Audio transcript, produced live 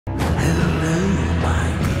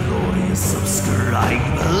my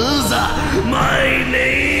subscribers. My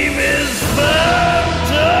name is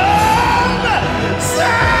PhantomSavage!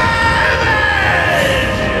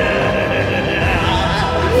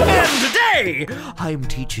 And today, I'm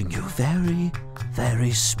teaching you very,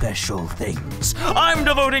 very special things. I'm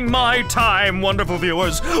devoting my time, wonderful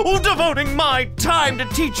viewers, devoting my time to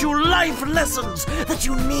teach you life lessons that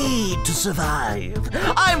you need to survive.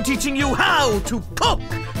 I'm teaching you how to cook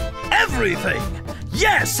everything.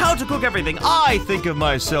 Yes, how to cook everything. I think of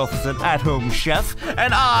myself as an at-home chef,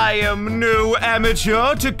 and I am no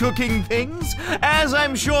amateur to cooking things, as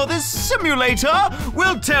I'm sure this simulator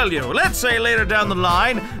will tell you. Let's say later down the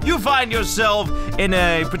line, you find yourself in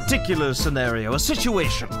a particular scenario, a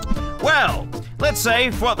situation. Well, let's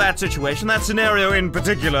say for that situation, that scenario in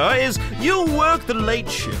particular is you work the late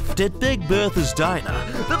shift at Big Bertha's Diner,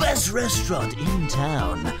 the best restaurant in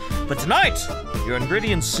town. But tonight, your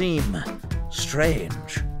ingredients seem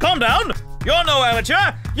strange. Calm down! You're no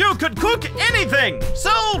amateur! You could cook anything!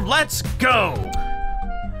 So let's go!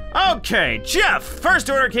 Okay, Jeff, first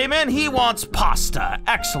order came in, he wants pasta.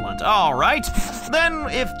 Excellent, alright. Then,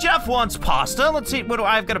 if Jeff wants pasta, let's see, what do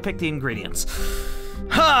I've got to pick the ingredients.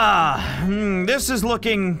 This is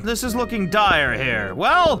looking dire here.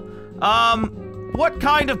 Well, what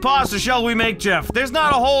kind of pasta shall we make, Jeff? There's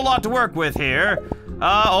not a whole lot to work with here.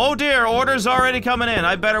 Oh dear, orders already coming in.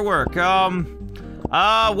 I better work.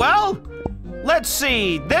 Well, let's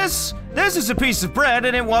see. This is a piece of bread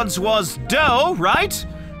and it once was dough, right?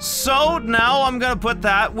 So now I'm gonna put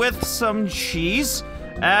that with some cheese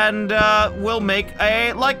and we'll make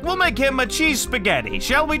him a cheese spaghetti.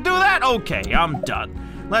 Shall we do that? Okay, I'm done.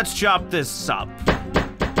 Let's chop this up.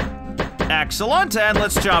 Excellent, and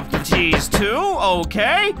let's chop the cheese too.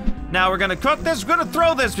 Okay. Now we're gonna cook this, we're gonna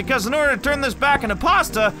throw this, because in order to turn this back into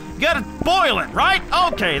pasta, you gotta boil it, right?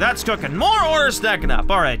 Okay, that's cooking. More orders stacking up.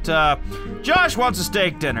 All right, Josh wants a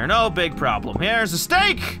steak dinner. No big problem. Here's a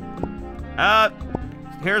steak.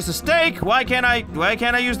 Here's the steak. Why can't I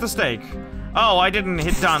use the steak? Oh, I didn't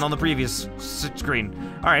hit done on the previous screen.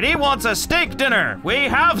 All right, he wants a steak dinner. We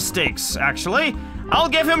have steaks, actually. I'll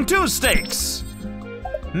give him 2 steaks.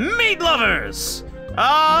 Meat lovers.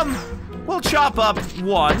 We'll chop up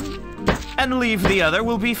one and leave the other.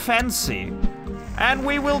 Will be fancy. And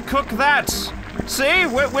we will cook that. See,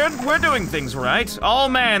 we're doing things right. Oh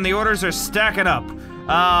man, the orders are stacking up.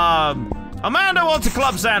 Amanda wants a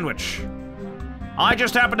club sandwich. I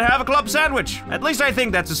just happen to have a club sandwich. At least I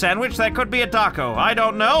think that's a sandwich. That could be a taco. I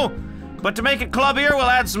don't know. But to make it clubbier, we'll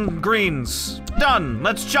add some greens. Done.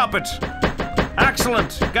 Let's chop it.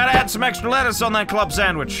 Excellent. Gotta add some extra lettuce on that club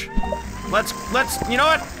sandwich. Let's, you know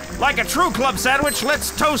what? Like a true club sandwich,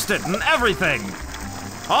 let's toast it and everything.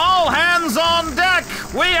 All hands on deck.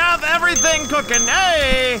 We have everything cooking.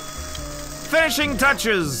 Hey! Finishing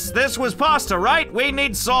touches. This was pasta, right? We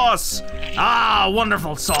need sauce. Ah,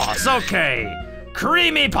 wonderful sauce. Okay.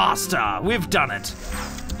 Creamy pasta. We've done it.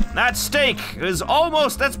 That steak is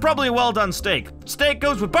almost, that's probably a well done steak. Steak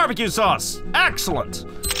goes with barbecue sauce. Excellent.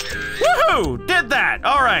 Woohoo! Did that.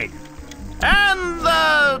 All right. And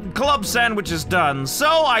the club sandwich is done.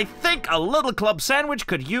 So I think a little club sandwich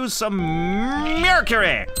could use some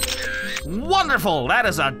mercury. Wonderful. That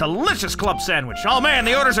is a delicious club sandwich. Oh man,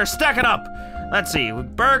 the orders are stacking up. Let's see.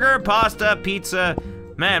 Burger, pasta, pizza.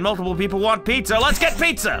 Man, multiple people want pizza. Let's get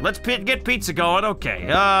pizza. Let's get pizza going. Okay.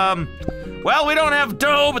 Well, we don't have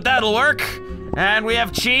dough, but that'll work. And we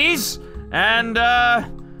have cheese. And,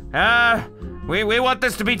 we want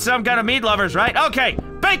this to be some kind of meat lovers, right? Okay.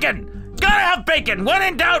 Bacon. Gotta have bacon. When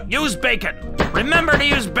in doubt, use bacon. Remember to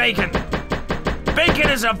use bacon. Bacon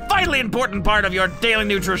is a vitally important part of your daily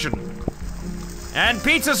nutrition. And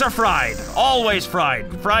pizzas are fried. Always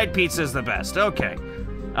fried. Fried pizza is the best. Okay.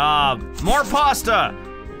 More pasta.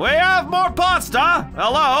 We have more pasta.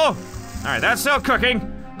 Hello. All right, that's still cooking.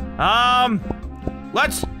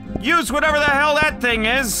 Let's use whatever the hell that thing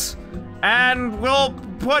is. And we'll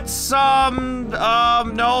put some,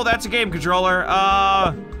 no, that's a game controller.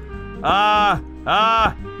 We're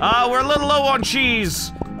a little low on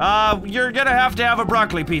cheese. You're gonna have to have a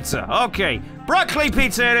broccoli pizza. Okay, broccoli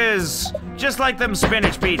pizza it is. Just like them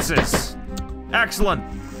spinach pizzas. Excellent.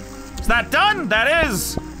 Is that done? That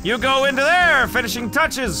is. You go into there, finishing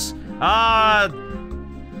touches.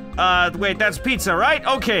 Wait, that's pizza, right?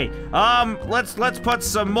 Okay, let's put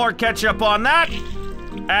some more ketchup on that.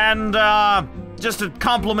 And, just to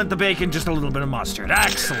complement the bacon, just a little bit of mustard.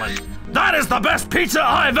 Excellent. That is the best pizza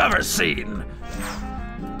I've ever seen.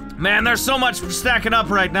 Man, there's so much stacking up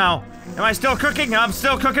right now. Am I still cooking? I'm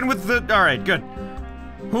still cooking with the, all right, good.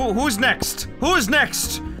 Who's next? Who's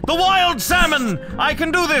next? The wild salmon! I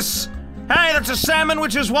can do this! Hey, that's a salmon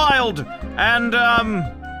which is wild! And,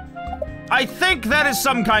 I think that is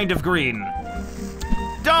some kind of green.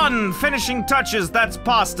 Done! Finishing touches, that's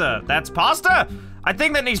pasta. That's pasta? I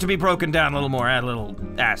think that needs to be broken down a little more. Add a little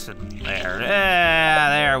acid there.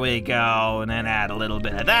 There we go. And then add a little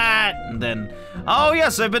bit of that. And then, oh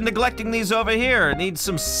yes, I've been neglecting these over here. Need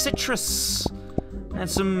some citrus. And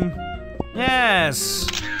some, yes.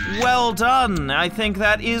 Well done. I think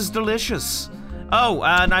that is delicious. Oh,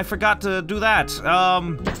 and I forgot to do that.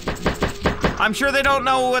 I'm sure they don't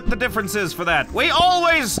know what the difference is for that. We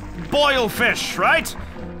always boil fish, right?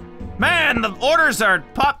 Man, the orders are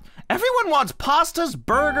everyone wants pastas,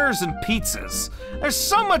 burgers, and pizzas. There's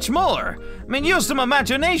so much more. I mean, use some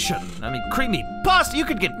imagination. I mean, creamy pasta, you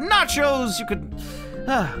could get nachos, you could...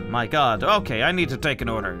 my God. Okay, I need to take an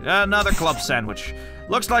order. Another club sandwich.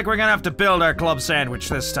 Looks like we're gonna have to build our club sandwich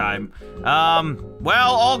this time.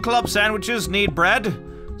 Well, all club sandwiches need bread,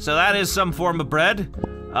 so that is some form of bread.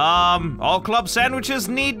 All club sandwiches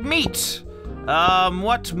need meat.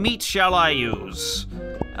 What meat shall I use?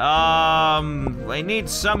 I need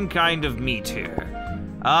some kind of meat here.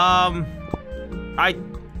 I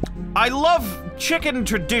love chicken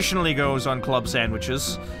traditionally goes on club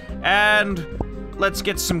sandwiches. And let's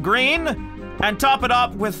get some green and top it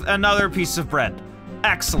up with another piece of bread.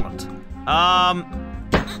 Excellent. Our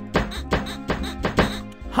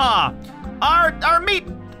meat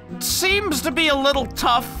seems to be a little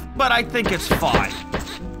tough, but I think it's fine.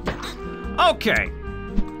 Okay.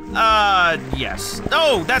 Yes.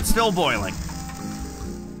 Oh, that's still boiling.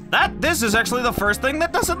 This is actually the first thing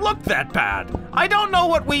that doesn't look that bad. I don't know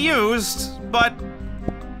what we used, but...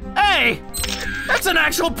 Hey! That's an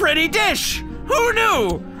actual pretty dish! Who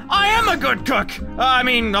knew? I am a good cook! I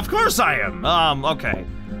mean, of course I am. Okay.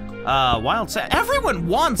 Wild salmon. Everyone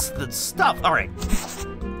wants the stuff. Alright.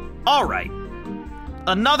 Alright.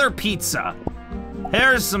 Another pizza.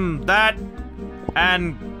 Here's some that,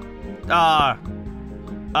 and,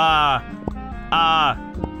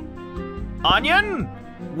 onion?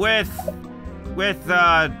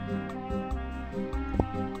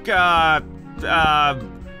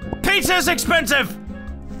 Pizza's expensive!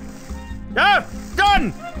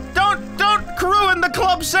 Done! Don't ruin the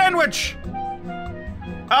club sandwich!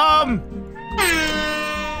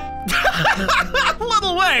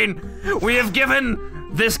 Little Wayne, we have given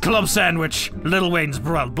this club sandwich Little Wayne's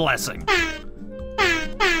blessing.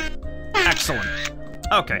 Excellent.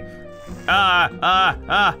 Okay.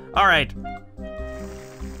 Alright.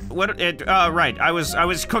 Right, I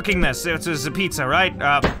was cooking this. It was a pizza, right?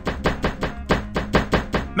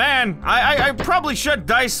 Man, I probably should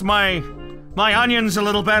dice my onions a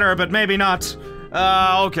little better, but maybe not.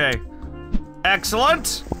 Okay.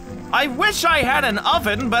 Excellent. I wish I had an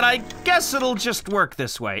oven, but I guess it'll just work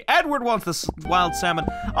this way. Edward wants this wild salmon.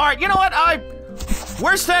 All right, you know what?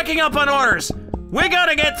 We're stacking up on orders. We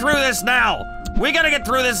gotta get through this now. We gotta get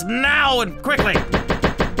through this now and quickly.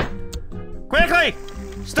 Quickly,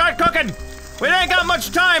 start cooking. We ain't got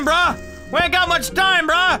much time, bruh. We ain't got much time,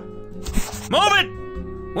 bruh. Move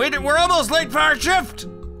it. We're almost late for our shift.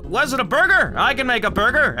 Was it a burger? I can make a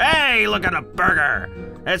burger. Hey, look at a burger.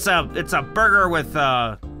 It's a burger with,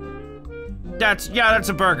 that's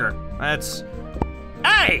a burger.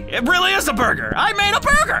 Hey, it really is a burger. I made a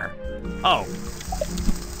burger.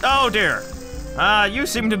 Oh dear. You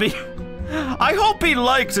seem to be, I hope he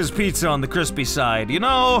likes his pizza on the crispy side, you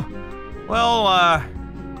know? Well,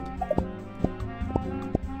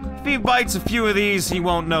 if he bites a few of these, he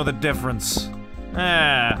won't know the difference.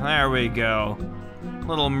 There we go.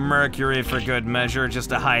 Little mercury for good measure, just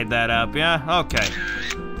to hide that up, yeah? Okay.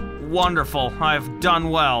 Wonderful, I've done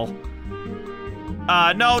well.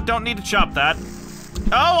 No, don't need to chop that.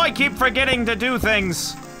 Oh, I keep forgetting to do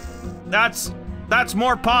things. That's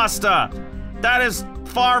more pasta. That is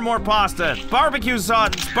far more pasta. Barbecue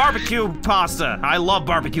sauce, barbecue pasta. I love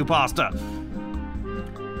barbecue pasta.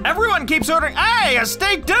 Everyone keeps ordering, hey, a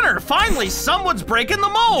steak dinner. Finally, someone's breaking the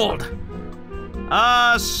mold.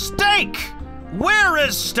 Steak. Where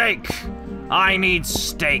is steak? I need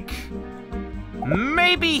steak.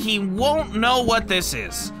 Maybe he won't know what this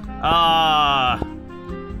is. All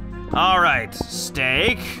right,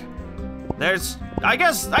 steak. I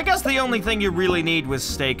guess the only thing you really need with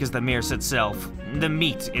steak is the meat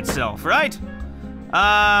itself, right?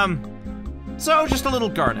 So just a little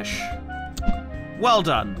garnish. Well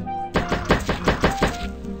done.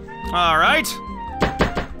 All right.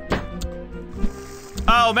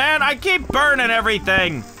 Oh man, I keep burning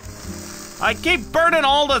everything. I keep burning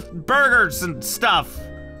all the burgers and stuff.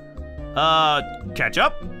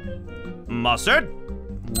 Ketchup. Mustard.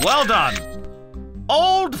 Well done.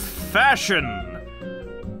 Old-fashioned.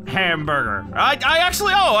 hamburger. I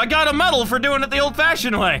actually, oh, I got a medal for doing it the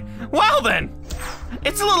old-fashioned way. Well then,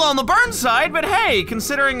 it's a little on the burn side, but hey,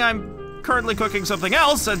 considering I'm currently cooking something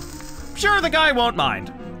else, I'm sure the guy won't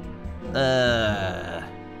mind.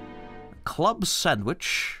 Club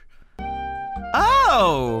sandwich.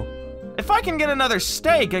 Oh, if I can get another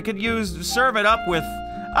steak, I could serve it up with,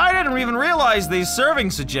 I didn't even realize these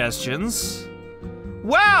serving suggestions.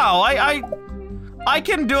 Wow, I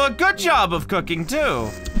can do a good job of cooking too.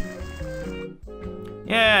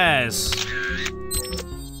 Yes.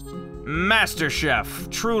 Master Chef.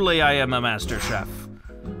 Truly, I am a Master Chef.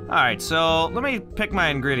 Alright, so let me pick my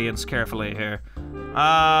ingredients carefully here.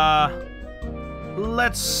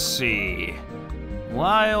 Let's see.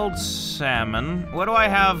 Wild salmon. What do I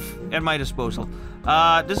have at my disposal?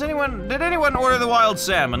 Did anyone order the wild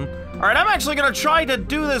salmon? Alright, I'm actually gonna try to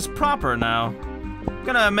do this proper now.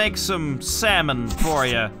 Gonna make some salmon for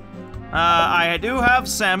you. I do have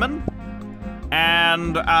salmon,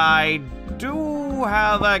 and I do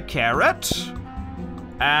have a carrot,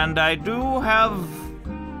 and I do have.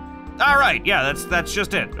 All right, yeah, that's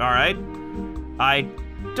just it. All right, I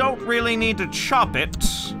don't really need to chop it.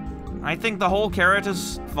 I think the whole carrot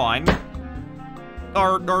is fine,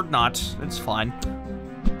 or not. It's fine.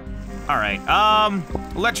 All right,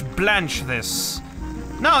 let's blanch this.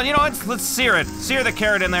 No, you know, let's sear it. Sear the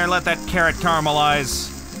carrot in there, let that carrot caramelize.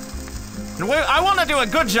 And I want to do a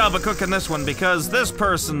good job of cooking this one because this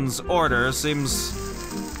person's order seems...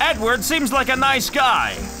 Edward seems like a nice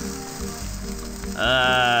guy.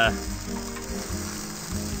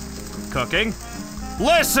 Cooking?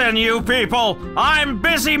 Listen, you people! I'm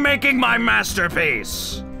busy making my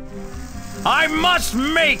masterpiece. I must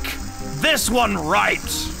make this one right.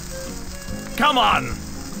 Come on,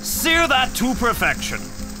 sear that to perfection.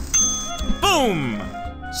 Boom!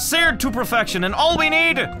 Seared to perfection, and all we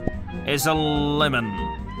need is a lemon.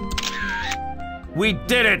 We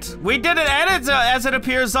did it! We did it, and it's as it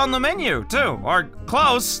appears on the menu, too. Or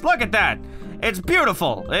close. Look at that. It's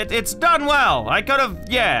beautiful. It's done well. I could have,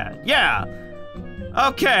 yeah.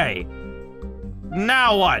 Okay.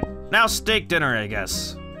 Now what? Now steak dinner, I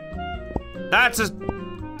guess. That's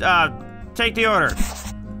a, take the order.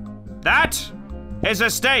 That is a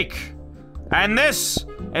steak. And this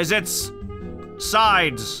is its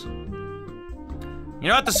sides. You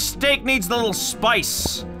know what? The steak needs a little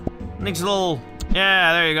spice. Needs a little...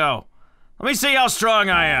 Yeah, there you go. Let me see how strong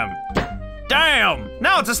I am. Damn!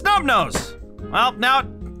 Now it's a snub nose. Well, now...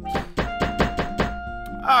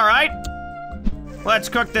 Alright. Let's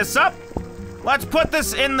cook this up. Let's put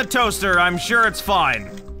this in the toaster. I'm sure it's fine.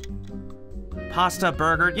 Pasta,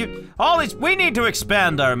 burger, all these... We need to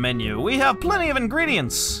expand our menu. We have plenty of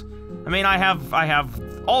ingredients. I mean, I have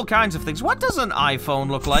all kinds of things. What does an iPhone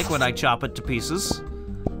look like when I chop it to pieces?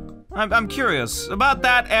 I'm curious about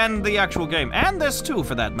that and the actual game. And this too,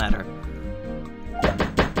 for that matter.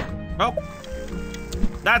 Oh.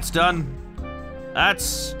 That's done.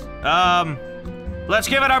 That's, let's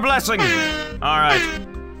give it our blessing. All right.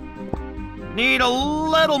 Need a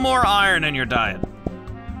little more iron in your diet.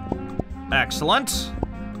 Excellent.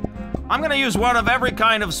 I'm gonna use one of every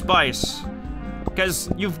kind of spice. Because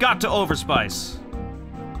you've got to overspice.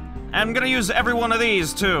 I'm gonna use every one of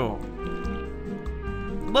these, too.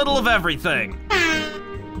 Little of everything.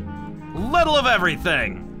 Little of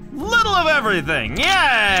everything. Little of everything.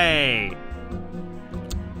 Yay!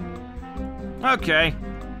 Okay.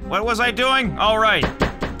 What was I doing? All right.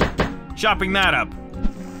 Chopping that up.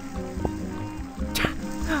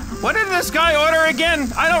 What did this guy order again?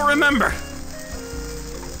 I don't remember.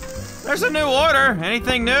 There's a new order.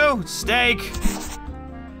 Anything new? Steak.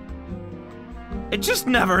 It just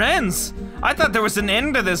never ends. I thought there was an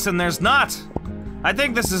end to this, and there's not. I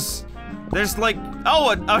think this is... There's like...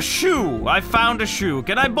 Oh, a shoe. I found a shoe.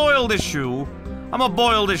 Can I boil this shoe? I'm gonna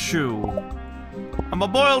boil this shoe. I'm gonna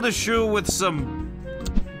boil this shoe with some...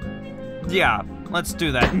 Yeah, let's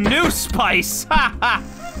do that. New spice! Ha ha!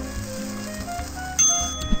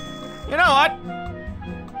 You know what?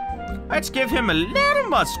 Let's give him a little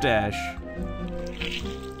mustache.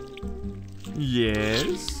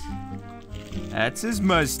 Yes. That's his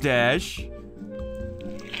mustache.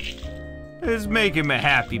 Let's make him a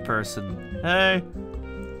happy person. Hey.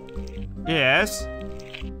 Yes.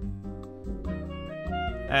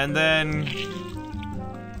 And then...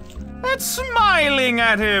 That's smiling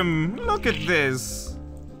at him. Look at this.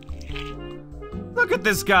 Look at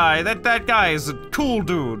this guy. That guy is a cool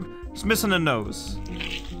dude. He's missing a nose.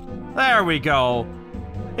 There we go.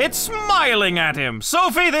 It's smiling at him.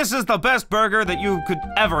 Sophie, this is the best burger that you could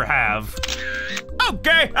ever have.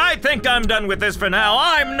 Okay, I think I'm done with this for now.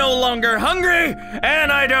 I'm no longer hungry,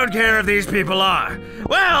 and I don't care if these people are.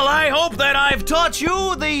 Well, I hope that I've taught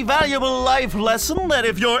you the valuable life lesson that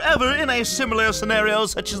if you're ever in a similar scenario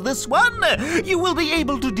such as this one, you will be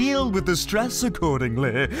able to deal with the stress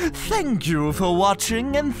accordingly. Thank you for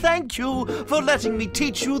watching, and thank you for letting me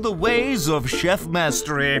teach you the ways of chef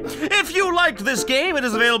mastery. If you liked this game, it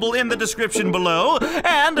is available in the description below,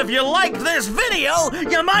 and if you like this video,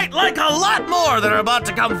 you might like a lot more that are about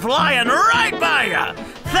to come flying right by you.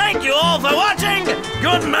 Thank you all for watching.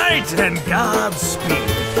 Good night and Godspeed.